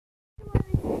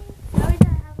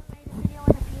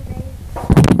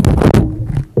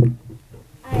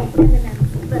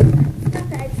but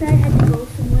stuff outside, I had to go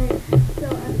somewhere. So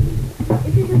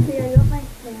if you can see, I got my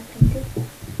hair painted.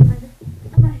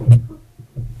 I'm a hair.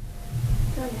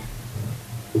 So yeah.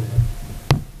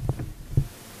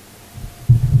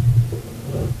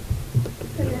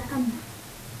 So yeah,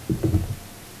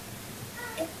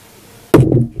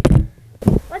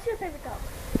 what's your favorite dog?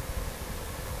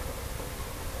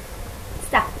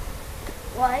 Stop.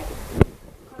 Why?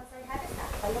 Because I had a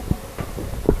stop. I love it.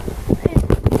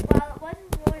 Well, it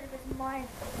wasn't yours, it was mine.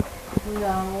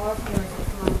 No, it wasn't yours, it was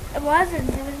mine. It wasn't,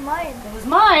 it was mine. It was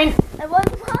mine! It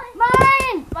wasn't mine.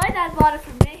 Mine! My dad bought it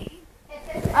for me.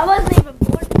 I wasn't even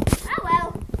born. Oh well.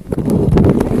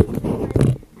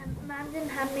 And Mom didn't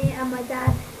have me, and my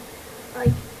dad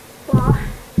like bought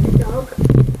the dog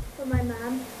for my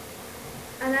mom.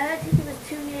 And then I think it was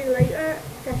 2 years later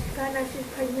that she found out she was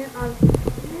pregnant on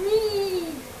me.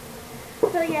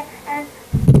 So yeah, and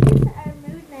these are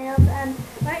mood nails, and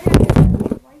right now they're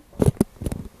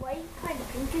white, kind of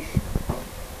pinkish.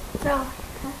 So,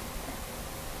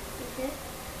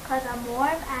 because I'm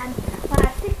warm, and when I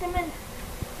stick them in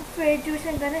the fridge, which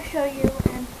I'm going to show you,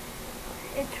 and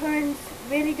it turns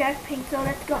really dark pink. So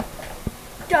let's go.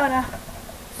 Donna.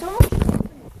 So much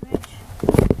stuff in the fridge.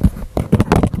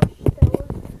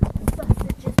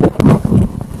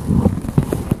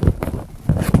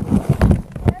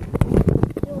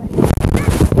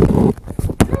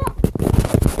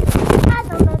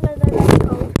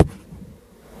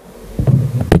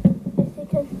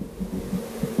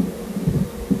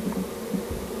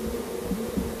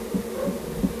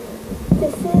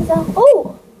 This is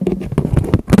oh!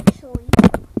 Actually,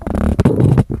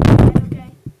 okay.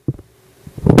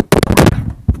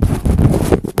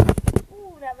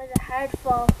 Ooh, that was a hard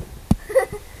fall.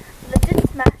 But it didn't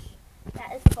smash.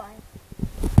 That is fine.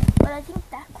 But I think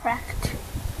that cracked.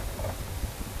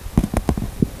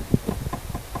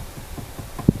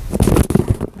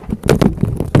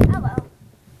 Oh well.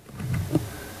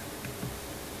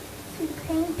 See the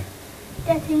paint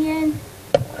getting in.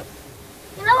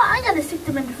 You know what, I'm going to stick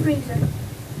them in the freezer.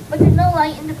 But there's no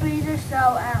light in the freezer,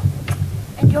 so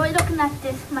enjoy looking at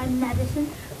this, my medicine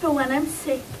for when I'm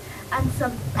sick, and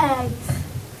some eggs.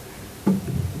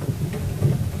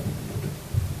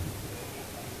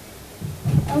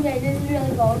 Okay, this is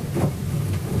really cold.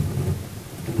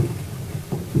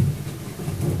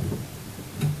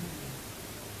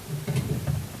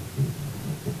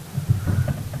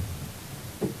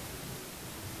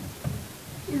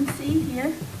 You can see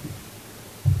here.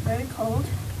 Very cold.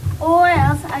 Or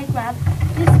else I grab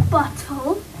this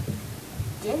bottle,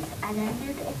 this, and then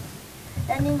do this.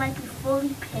 Then they might be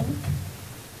fully pink.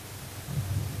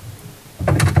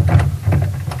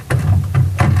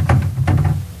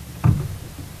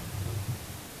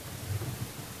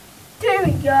 There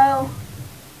we go.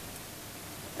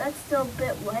 That's still a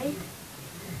bit white.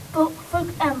 But for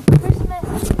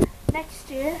Christmas next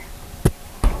year,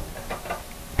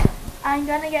 I'm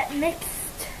going to get mixed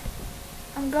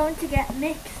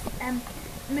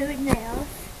mood nails,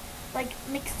 like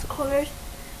mixed colours.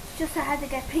 It's just I had to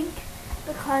get pink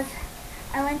because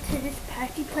I went to this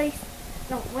party place.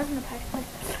 No, it wasn't a party place.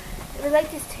 It was like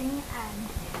this thing, and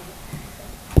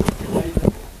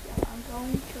I'm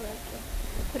going to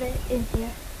put it in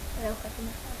here without hurting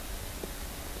myself.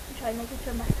 I'm trying to make it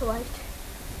turn back to white.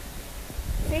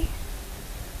 See?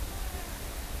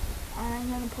 And I'm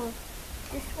going to put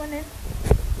this one in.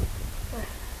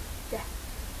 There.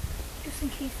 Just in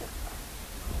case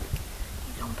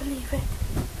you don't believe it.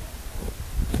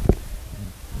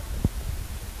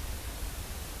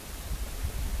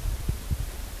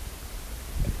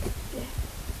 Yeah.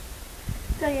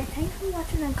 So yeah, thanks for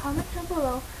watching, and comment down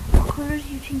below what colours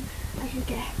you think I should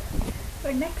get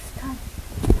for next time.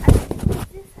 And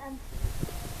this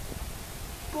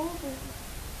bulb.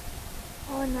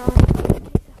 Oh no, in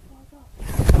case that falls off.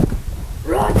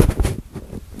 Run!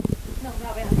 No,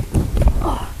 not really.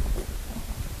 Oh.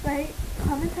 Right,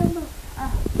 comment down below.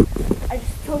 I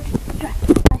just told you to try.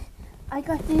 I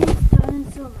got this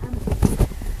done, so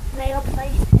nail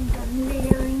place and done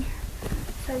layering.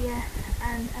 So yeah,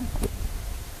 and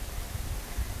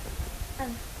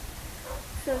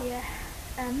so yeah,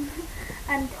 and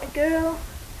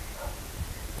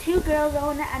two girls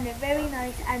own it, and they're very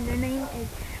nice, and their name is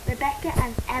Rebecca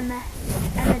and Emma.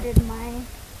 Emma did mine.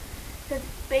 So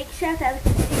big shout out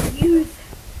to you.